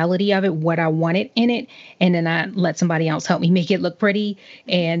functionality of it, what I wanted in it. And then I let somebody else help me make it look pretty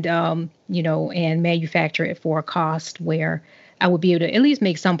and, and manufacture it for a cost where I would be able to at least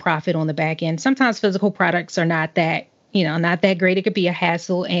make some profit on the back end. Sometimes physical products are not that great. It could be a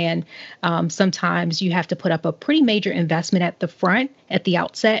hassle. And sometimes you have to put up a pretty major investment at the front, at the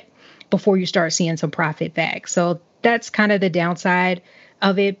outset, before you start seeing some profit back. So that's kind of the downside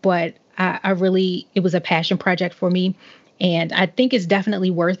of it. But it was a passion project for me. And I think it's definitely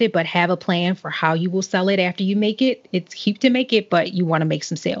worth it, but have a plan for how you will sell it after you make it. It's cute to make it, but you want to make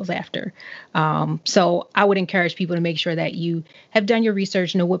some sales after. So I would encourage people to make sure that you have done your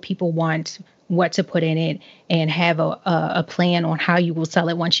research, know what people want, what to put in it, and have a plan on how you will sell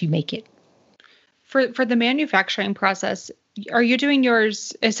it once you make it. For the manufacturing process, are you doing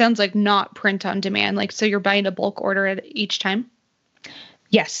yours, it sounds like not print on demand, like so you're buying a bulk order at each time?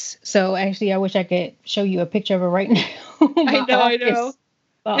 Yes. So actually, I wish I could show you a picture of it right now. I know. Is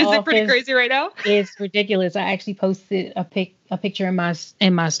it pretty crazy right now? It's ridiculous. I actually posted a picture in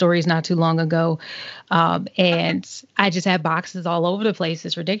my stories not too long ago, and I just have boxes all over the place.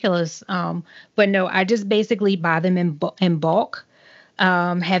 It's ridiculous. But no, I just basically buy them in bulk,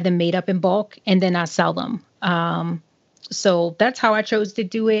 have them made up in bulk, and then I sell them. So that's how I chose to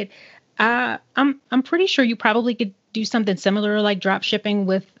do it. I'm pretty sure you probably could do something similar like drop shipping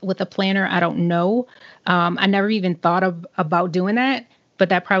with a planner. I don't know. I never even thought about doing that, but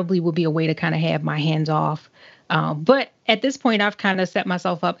that probably would be a way to kind of have my hands off. But at this point, I've kind of set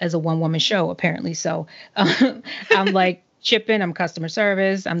myself up as a one-woman show, apparently. So I'm like shipping, I'm customer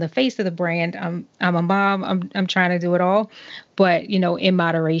service, I'm the face of the brand, I'm a mom, I'm trying to do it all, but in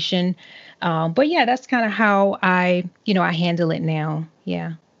moderation. But yeah, that's kind of how I handle it now.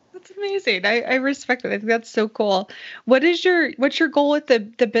 Yeah. That's amazing. I respect it. I think that's so cool. What's your goal with the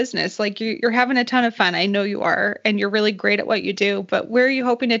business? Like you're having a ton of fun. I know you are, and you're really great at what you do, but where are you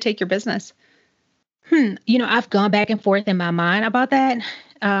hoping to take your business? I've gone back and forth in my mind about that.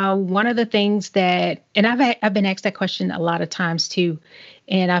 One of the things that, and I've been asked that question a lot of times too.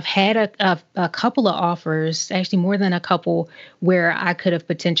 And I've had a couple of offers, actually more than a couple, where I could have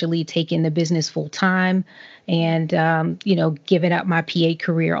potentially taken the business full time and, given up my PA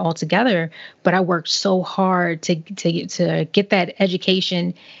career altogether. But I worked so hard to get that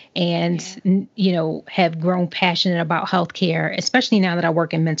education and, have grown passionate about healthcare, especially now that I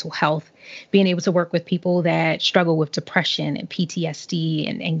work in mental health, being able to work with people that struggle with depression and PTSD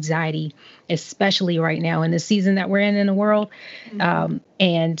and anxiety, especially right now in the season that we're in the world. Mm-hmm.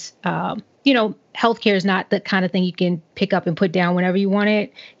 Healthcare is not the kind of thing you can pick up and put down whenever you want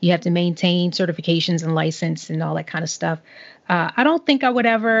it. You have to maintain certifications and license and all that kind of stuff. I don't think I would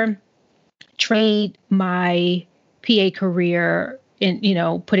ever trade my PA career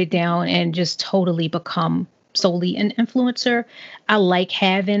and, put it down and just totally become solely an influencer. I like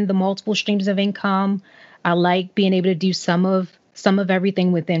having the multiple streams of income. I like being able to do some of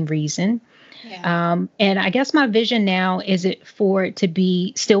everything within reason. Yeah. And I guess my vision now is it for it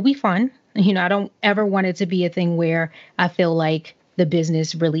to still be fun. I don't ever want it to be a thing where I feel like the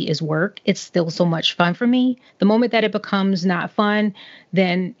business really is work. It's still so much fun for me. The moment that it becomes not fun,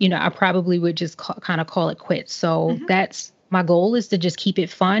 then, I probably would just kind of call it quits. So that's my goal, is to just keep it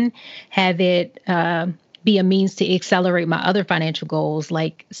fun, have it be a means to accelerate my other financial goals,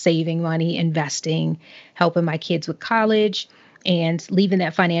 like saving money, investing, helping my kids with college, and leaving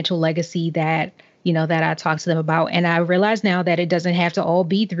that financial legacy that I talk to them about. And I realize now that it doesn't have to all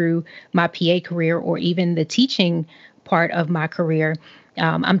be through my PA career or even the teaching part of my career.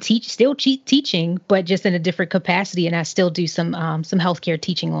 I'm still teaching, but just in a different capacity. And I still do some healthcare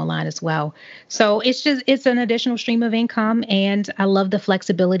teaching online as well. So it's an additional stream of income. And I love the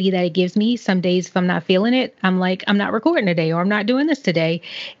flexibility that it gives me. Some days, if I'm not feeling it, I'm like, I'm not recording today, or I'm not doing this today.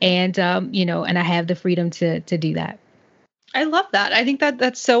 And, and I have the freedom to do that. I love that. I think that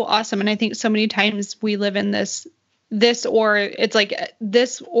that's so awesome. And I think so many times we live in this or it's like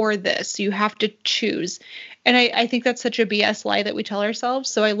this or this. You have to choose. And I think that's such a BS lie that we tell ourselves.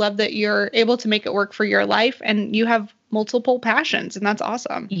 So I love that you're able to make it work for your life and you have multiple passions, and that's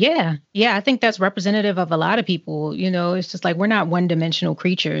awesome. Yeah. Yeah. I think that's representative of a lot of people. It's just like, we're not one-dimensional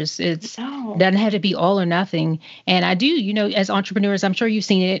creatures. Doesn't have to be all or nothing. And I do, as entrepreneurs, I'm sure you've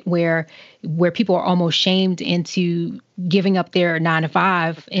seen it where people are almost shamed into giving up their 9 to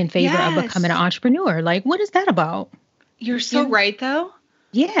 5 in favor of becoming an entrepreneur. Like, what is that about? You're so right, though.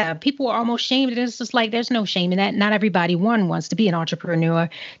 Yeah, people are almost shamed. It's just like, there's no shame in that. Not everybody, one, wants to be an entrepreneur.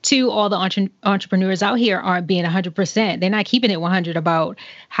 Two, all the entrepreneurs out here aren't being 100%. They're not keeping it 100 about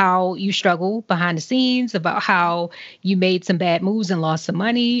how you struggle behind the scenes, about how you made some bad moves and lost some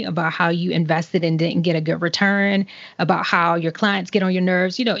money, about how you invested and didn't get a good return, about how your clients get on your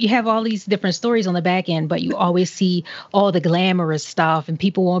nerves. You have all these different stories on the back end, but you always see all the glamorous stuff and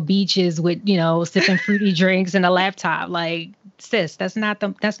people on beaches with, sipping fruity drinks and a laptop. Like, sis, that's not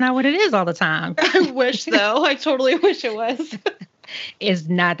what it is all the time. I wish, though. I totally wish it was. It's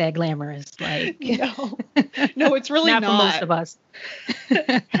not that glamorous. Like, no, it's really not for most of us.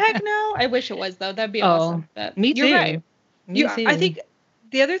 Heck no. I wish it was, though. That'd be awesome. But me too. You're right. Me too. I think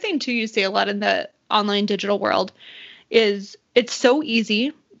the other thing too, you see a lot in the online digital world is it's so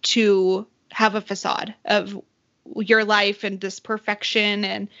easy to have a facade of your life and this perfection,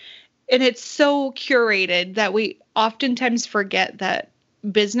 and it's so curated that we oftentimes forget that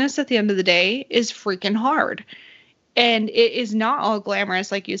business at the end of the day is freaking hard. And it is not all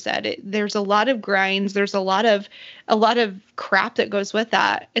glamorous, like you said. There's a lot of grinds. There's a lot of crap that goes with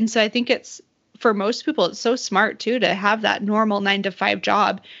that. And so I think it's, for most people, it's so smart too to have that normal 9 to 5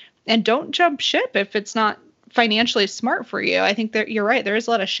 job, and don't jump ship if it's not financially smart for you. I think that you're right. There is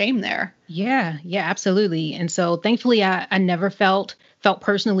a lot of shame there. Yeah, absolutely. And so thankfully I never felt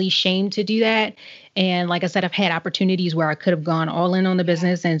personally shamed to do that. And like I said, I've had opportunities where I could have gone all in on the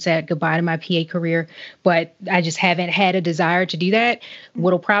business and said goodbye to my PA career, but I just haven't had a desire to do that.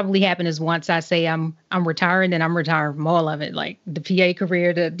 What'll probably happen is once I say I'm retiring, then I'm retiring from all of it, like the PA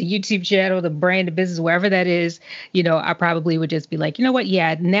career, the YouTube channel, the brand, the business, wherever that is, I probably would just be like, you know what?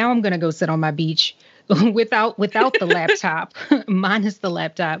 Yeah, now I'm going to go sit on my beach without the laptop, minus the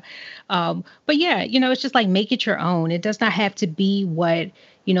laptop. But yeah, it's just like, make it your own. It does not have to be what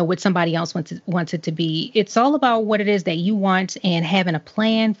somebody else wants it to be. It's all about what it is that you want and having a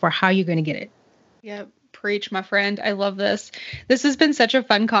plan for how you're going to get it. Yeah. Preach, my friend. I love this. This has been such a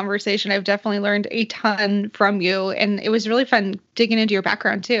fun conversation. I've definitely learned a ton from you, and it was really fun digging into your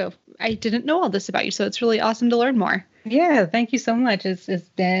background too. I didn't know all this about you, so it's really awesome to learn more. Yeah, thank you so much. It's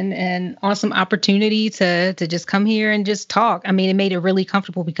been an awesome opportunity to just come here and just talk. I mean, it made it really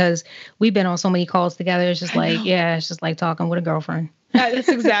comfortable because we've been on so many calls together. It's just like, it's just like talking with a girlfriend. That's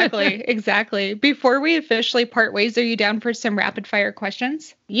exactly. Before we officially part ways, are you down for some rapid fire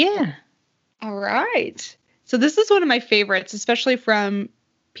questions? Yeah. All right. So this is one of my favorites, especially from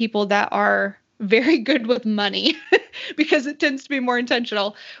people that are very good with money because it tends to be more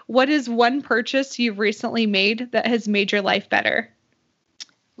intentional. What is one purchase you've recently made that has made your life better?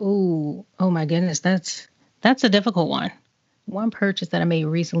 Ooh, oh my goodness. That's a difficult one. One purchase that I made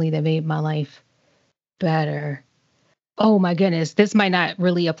recently that made my life better. Oh my goodness. This might not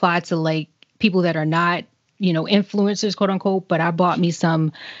really apply to like people that are not, influencers, quote unquote, but I bought me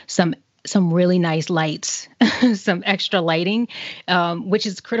some really nice lights, some extra lighting, which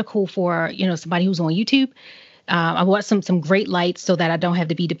is critical for, somebody who's on YouTube. I want some great lights so that I don't have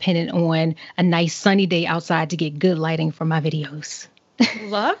to be dependent on a nice sunny day outside to get good lighting for my videos.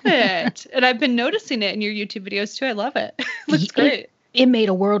 Love it. And I've been noticing it in your YouTube videos too. I love it. Looks great. It made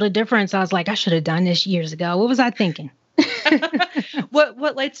a world of difference. I was like, I should have done this years ago. What was I thinking?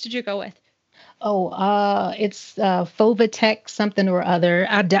 What lights did you go with? Oh, it's Fovatech something or other.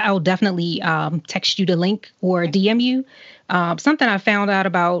 I'll definitely text you the link or DM you. Something I found out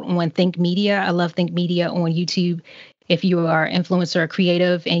about on Think Media. I love Think Media on YouTube. If you are an influencer or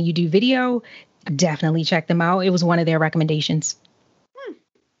creative and you do video, definitely check them out. It was one of their recommendations.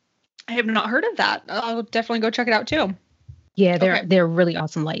 I have not heard of that. I'll definitely go check it out too. Yeah, they're really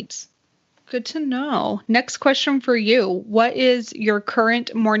awesome lights. Good to know. Next question for you. What is your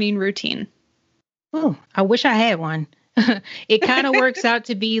current morning routine? Oh, I wish I had one. It kind of works out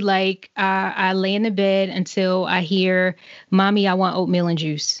to be like I lay in the bed until I hear, "Mommy, I want oatmeal and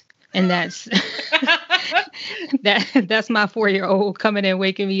juice." And that's that's my 4-year-old coming in,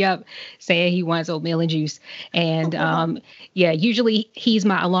 waking me up, saying he wants oatmeal and juice. And usually he's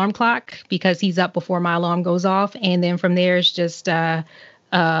my alarm clock because he's up before my alarm goes off. And then from there, it's just a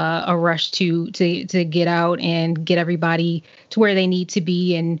rush to get out and get everybody to where they need to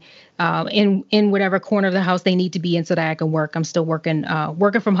be and in whatever corner of the house they need to be in so that I can work. I'm still working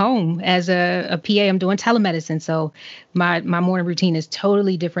from home as a PA. I'm doing telemedicine. So my morning routine is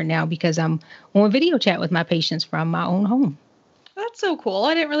totally different now because I'm on video chat with my patients from my own home. That's so cool.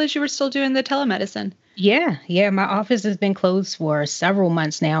 I didn't realize you were still doing the telemedicine. Yeah. My office has been closed for several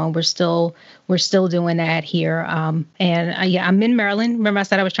months now, and we're still doing that here. I'm in Maryland. Remember, I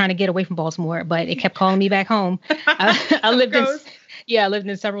said I was trying to get away from Baltimore, but it kept calling me back home. I lived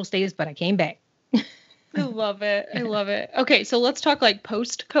in several states, but I came back. I love it. Okay, so let's talk like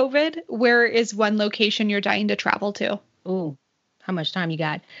post-COVID. Where is one location you're dying to travel to? Ooh, how much time you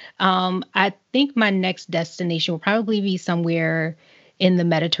got? I think my next destination will probably be somewhere in the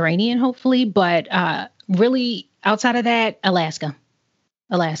Mediterranean, hopefully. But really, outside of that, Alaska.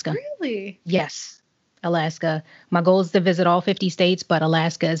 Really? Yes, Alaska. My goal is to visit all 50 states, but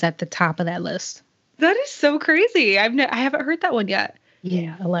Alaska is at the top of that list. That is so crazy. I haven't heard that one yet.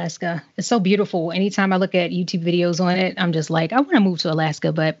 Yeah, Alaska. It's so beautiful. Anytime I look at YouTube videos on it, I'm just like, I want to move to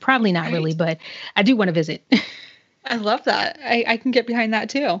Alaska, but probably not really. But I do want to visit. I love that. I can get behind that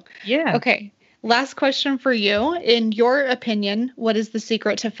too. Yeah. Okay. Last question for you. In your opinion, what is the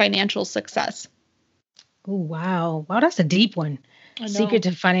secret to financial success? Oh, wow. Wow, that's a deep one. Secret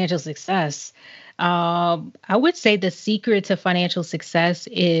to financial success. I would say the secret to financial success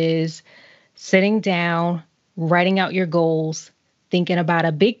is sitting down, writing out your goals, thinking about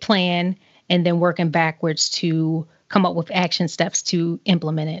a big plan, and then working backwards to come up with action steps to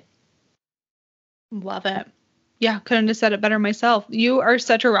implement it. Love it. Yeah, couldn't have said it better myself. You are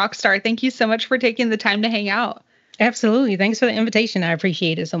such a rock star. Thank you so much for taking the time to hang out. Absolutely. Thanks for the invitation. I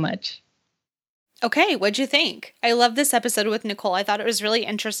appreciate it so much. Okay, what'd you think? I love this episode with Nicole. I thought it was really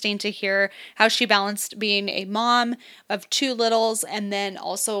interesting to hear how she balanced being a mom of 2 littles and then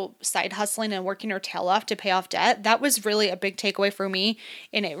also side hustling and working her tail off to pay off debt. That was really a big takeaway for me,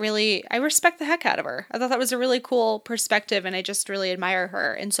 and I respect the heck out of her. I thought that was a really cool perspective, and I just really admire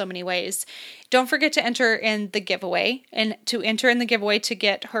her in so many ways. Don't forget to enter in the giveaway, and to enter in the giveaway to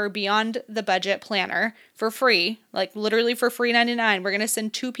get her Beyond the Budget planner for free, like literally for free 99. We're going to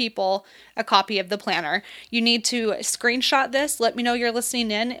send 2 people a copy of the planner. You need to screenshot this. Let me know you're listening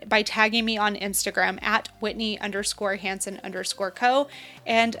in by tagging me on Instagram at Whitney_Hansen_co.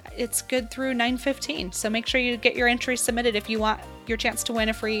 And it's good through 9/15. So make sure you get your entry submitted if you want your chance to win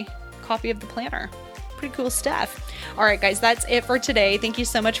a free copy of the planner. Pretty cool stuff. All right, guys, that's it for today. Thank you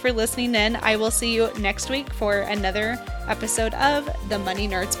so much for listening in. I will see you next week for another episode of the Money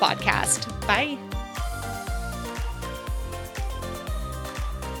Nerds podcast. Bye.